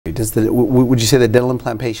Would you say that dental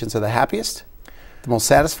implant patients are the happiest, the most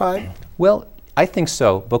satisfied? Well, I think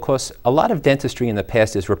so, because a lot of dentistry in the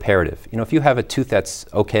past is reparative. You know, if you have a tooth that's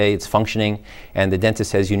okay, it's functioning, and the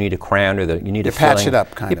dentist says you need a crown or you need a filling. You patch it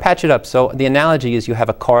up, kind of. You patch it up. So the analogy is you have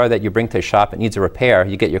a car that you bring to a shop, it needs a repair,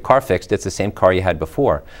 you get your car fixed, it's the same car you had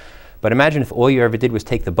before. But imagine if all you ever did was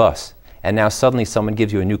take the bus, and now suddenly someone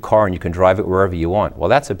gives you a new car and you can drive it wherever you want. Well,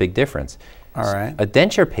 that's a big difference. All right. A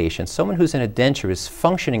denture patient, someone who's in a denture, is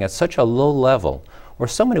functioning at such a low level, or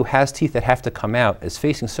someone who has teeth that have to come out is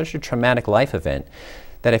facing such a traumatic life event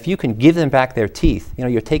that if you can give them back their teeth, you know,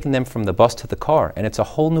 you're taking them from the bus to the car, and it's a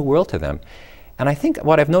whole new world to them. And I think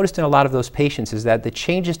what I've noticed in a lot of those patients is that the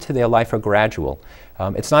changes to their life are gradual.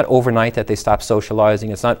 It's not overnight that they stop socializing.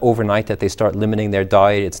 It's not overnight that they start limiting their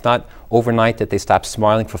diet. It's not overnight that they stop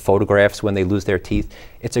smiling for photographs when they lose their teeth.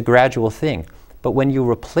 It's a gradual thing. But when you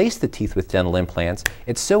replace the teeth with dental implants,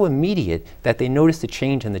 it's so immediate that they notice the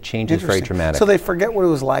change, and the change is very dramatic. So they forget what it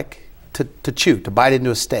was like to chew, to bite into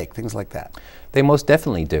a steak, things like that. They most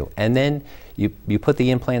definitely do. And then you put the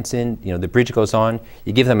implants in, you know, the bridge goes on,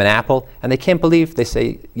 you give them an apple, and they can't believe, they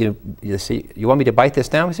say, you want me to bite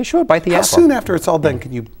this now? I say, sure, bite the apple. How soon after it's all done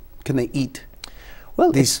can they eat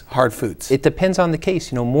these hard foods? It depends on the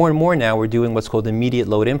case. You know, more and more now we're doing what's called immediate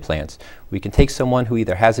load implants. We can take someone who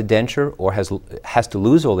either has a denture or has to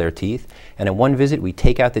lose all their teeth, and in one visit we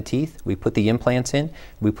take out the teeth, we put the implants in,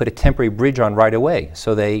 we put a temporary bridge on right away.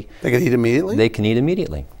 So they can eat immediately? They can eat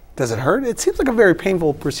immediately. Does it hurt? It seems like a very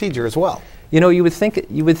painful procedure as well. You know, you would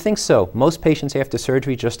think so. Most patients after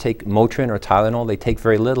surgery just take Motrin or Tylenol. They take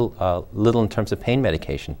very little in terms of pain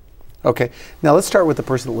medication. Okay. Now let's start with the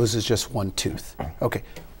person that loses just one tooth. Okay.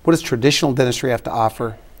 What does traditional dentistry have to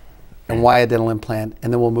offer, and why a dental implant?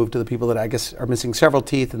 And then we'll move to the people that I guess are missing several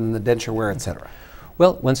teeth, and then the denture wear, etc.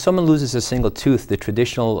 Well, when someone loses a single tooth, the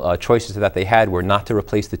traditional choices that they had were not to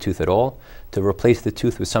replace the tooth at all, to replace the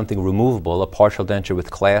tooth with something removable, a partial denture with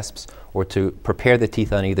clasps, or to prepare the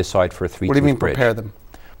teeth on either side for a three-tooth bridge. What do you mean prepare them?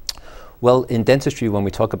 Well, in dentistry, when we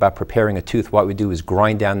talk about preparing a tooth, what we do is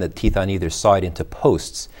grind down the teeth on either side into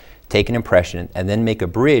posts, take an impression, and then make a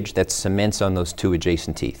bridge that cements on those two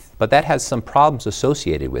adjacent teeth. But that has some problems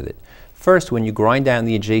associated with it. First, when you grind down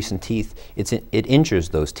the adjacent teeth, it injures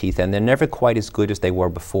those teeth, and they're never quite as good as they were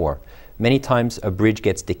before. Many times a bridge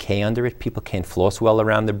gets decay under it. People can't floss well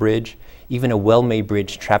around the bridge. Even a well-made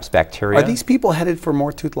bridge traps bacteria. Are these people headed for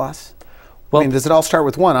more tooth loss? Well, I mean, does it all start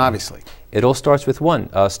with one, obviously? It all starts with one.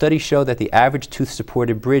 Studies show that the average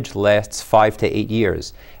tooth-supported bridge lasts 5 to 8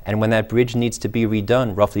 years. And when that bridge needs to be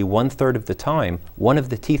redone, roughly 1/3 of the time, one of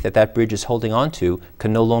the teeth that bridge is holding onto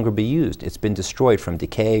can no longer be used. It's been destroyed from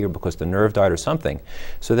decay or because the nerve died or something.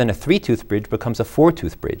 So then a 3-tooth bridge becomes a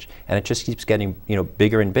 4-tooth bridge, and it just keeps getting, you know,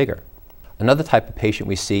 bigger and bigger. Another type of patient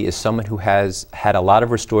we see is someone who has had a lot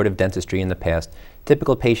of restorative dentistry in the past.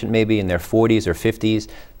 Typical patient maybe in their 40s or 50s.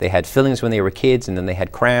 They had fillings when they were kids, and then they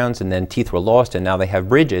had crowns, and then teeth were lost, and now they have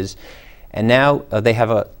bridges. And now they have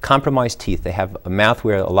a compromised teeth. They have a mouth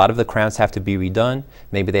where a lot of the crowns have to be redone.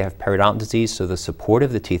 Maybe they have periodontal disease, so the support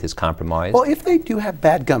of the teeth is compromised. Well, if they do have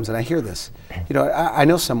bad gums, and I hear this, you know, I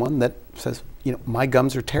know someone that says, you know, my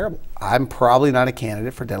gums are terrible. I'm probably not a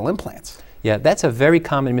candidate for dental implants. Yeah, that's a very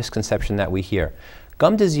common misconception that we hear.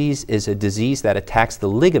 Gum disease is a disease that attacks the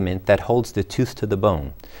ligament that holds the tooth to the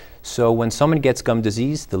bone. So when someone gets gum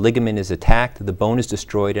disease, the ligament is attacked, the bone is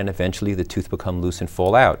destroyed, and eventually the tooth becomes loose and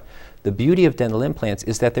fall out. The beauty of dental implants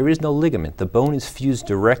is that there is no ligament. The bone is fused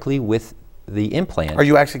directly with the implant. Are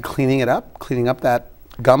you actually cleaning it up, cleaning up that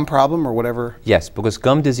gum problem or whatever? Yes, because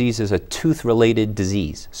gum disease is a tooth-related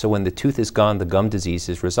disease. So when the tooth is gone, the gum disease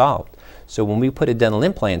is resolved. So when we put a dental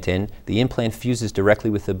implant in, the implant fuses directly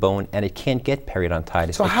with the bone, and it can't get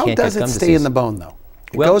periodontitis. So how does it stay in the bone, though?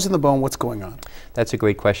 It goes in the bone, what's going on? That's a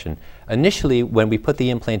great question. Initially, when we put the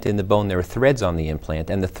implant in the bone, there are threads on the implant,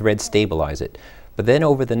 and the threads stabilize it. But then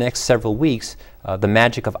over the next several weeks, the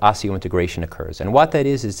magic of osseointegration occurs. And what that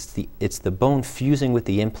is it's the bone fusing with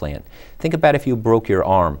the implant. Think about if you broke your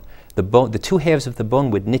arm. The two halves of the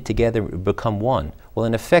bone would knit together and become one. Well,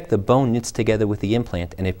 in effect, the bone knits together with the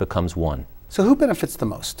implant, and it becomes one. So who benefits the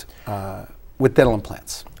most with dental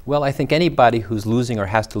implants? Well, I think anybody who's losing or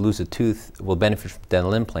has to lose a tooth will benefit from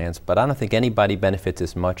dental implants, but I don't think anybody benefits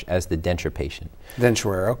as much as the denture patient. Denture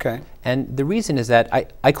wearer, okay. And the reason is that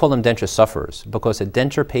I call them denture sufferers, because a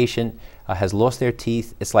denture patient has lost their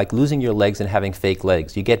teeth. It's like losing your legs and having fake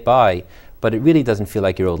legs. You get by, but it really doesn't feel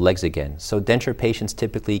like your old legs again. So denture patients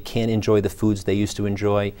typically can't enjoy the foods they used to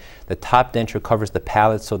enjoy. The top denture covers the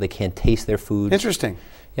palate so they can't taste their foods. Interesting.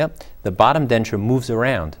 Yep. The bottom denture moves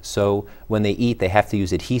around. So when they eat, they have to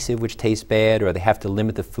use adhesive, which tastes bad, or they have to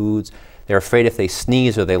limit the foods. They're afraid if they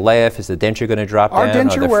sneeze or they laugh, is the denture going to drop Are down?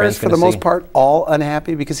 denture wearers, for the most part, all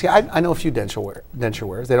unhappy? Because see, I know a few denture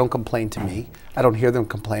wearers. They don't complain to me. I don't hear them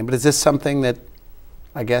complain. But is this something that,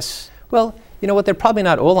 I guess... Well, you know what, they're probably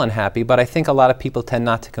not all unhappy, but I think a lot of people tend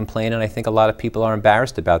not to complain, and I think a lot of people are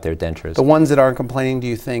embarrassed about their dentures. The ones that aren't complaining, do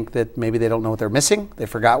you think that maybe they don't know what they're missing? They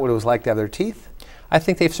forgot what it was like to have their teeth? I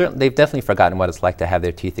think they've definitely forgotten what it's like to have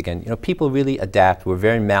their teeth again. You know, people really adapt. We're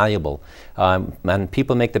very malleable, and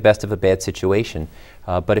people make the best of a bad situation.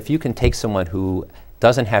 But if you can take someone who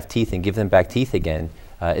doesn't have teeth and give them back teeth again,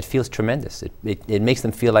 it feels tremendous. It makes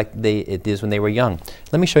them feel like it is when they were young.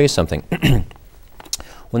 Let me show you something.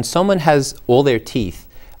 When someone has all their teeth,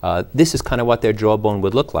 this is kind of what their jawbone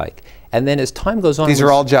would look like. And then as time goes on... These are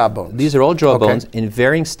all jawbones? These are all jawbones in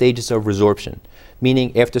varying stages of resorption.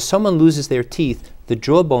 Meaning, after someone loses their teeth, the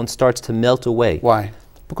jawbone starts to melt away. Why?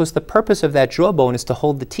 Because the purpose of that jawbone is to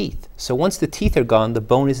hold the teeth. So once the teeth are gone, the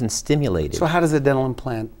bone isn't stimulated. So how does a dental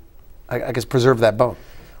implant, I guess, preserve that bone?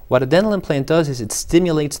 What a dental implant does is it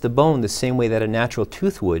stimulates the bone the same way that a natural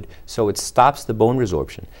tooth would, so it stops the bone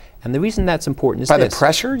resorption. And the reason that's important is By the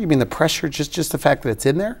pressure? You mean the pressure, just the fact that it's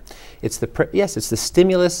in there? It's yes, it's the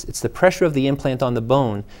stimulus, it's the pressure of the implant on the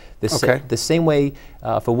bone. The same way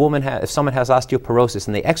if someone has osteoporosis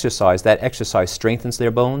and they exercise, that exercise strengthens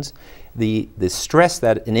their bones. The stress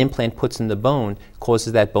that an implant puts in the bone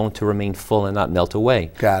causes that bone to remain full and not melt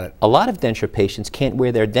away. Got it. A lot of denture patients can't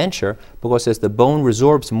wear their denture because as the bone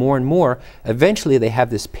resorbs more and more, eventually they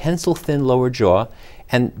have this pencil-thin lower jaw,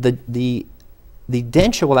 and the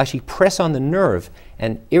denture will actually press on the nerve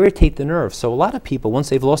and irritate the nerve. So a lot of people, once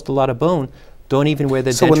they've lost a lot of bone, don't even wear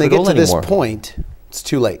their denture at all anymore. So when they get to this point, it's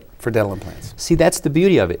too late for dental implants. See, that's the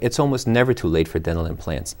beauty of it. It's almost never too late for dental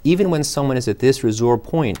implants. Even when someone is at this resorb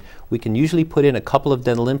point, we can usually put in a couple of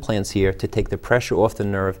dental implants here to take the pressure off the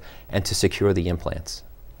nerve and to secure the implants.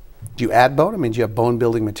 Do you add bone? I mean, do you have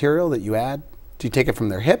bone-building material that you add? Do you take it from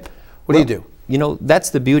their hip? What do you do? You know,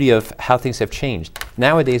 that's the beauty of how things have changed.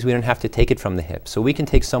 Nowadays, we don't have to take it from the hip. So we can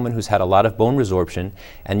take someone who's had a lot of bone resorption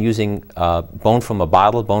and using bone from a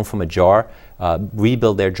bottle, bone from a jar,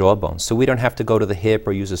 rebuild their jawbone. So we don't have to go to the hip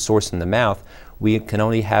or use a source in the mouth. We can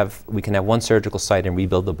have one surgical site and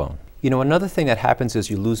rebuild the bone. You know, another thing that happens as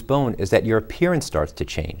you lose bone is that your appearance starts to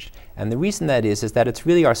change. And the reason that is that it's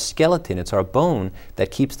really our skeleton, it's our bone that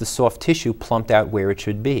keeps the soft tissue plumped out where it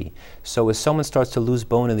should be. So as someone starts to lose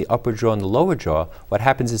bone in the upper jaw and the lower jaw, what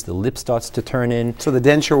happens is the lip starts to turn in. So the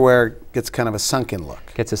denture wear gets kind of a sunken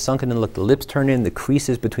look. Gets a sunken look. The lips turn in, the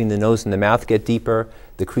creases between the nose and the mouth get deeper,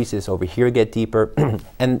 the creases over here get deeper,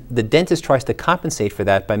 and the dentist tries to compensate for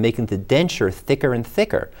that by making the denture thicker and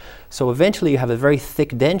thicker. So eventually you have a very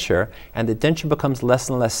thick denture, and the denture becomes less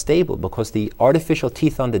and less stable because the artificial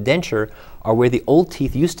teeth on the denture are where the old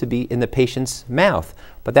teeth used to be in the patient's mouth.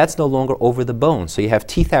 But that's no longer over the bone. So you have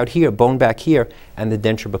teeth out here, bone back here, and the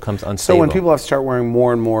denture becomes unstable. So when people have to start wearing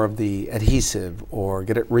more and more of the adhesive or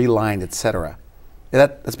get it relined, etc.,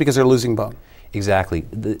 that's because they're losing bone? Exactly.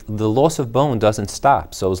 The loss of bone doesn't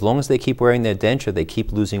stop. So as long as they keep wearing their denture, they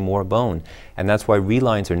keep losing more bone. And that's why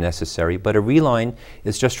relines are necessary. But a reline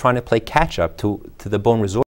is just trying to play catch up to the bone resorption.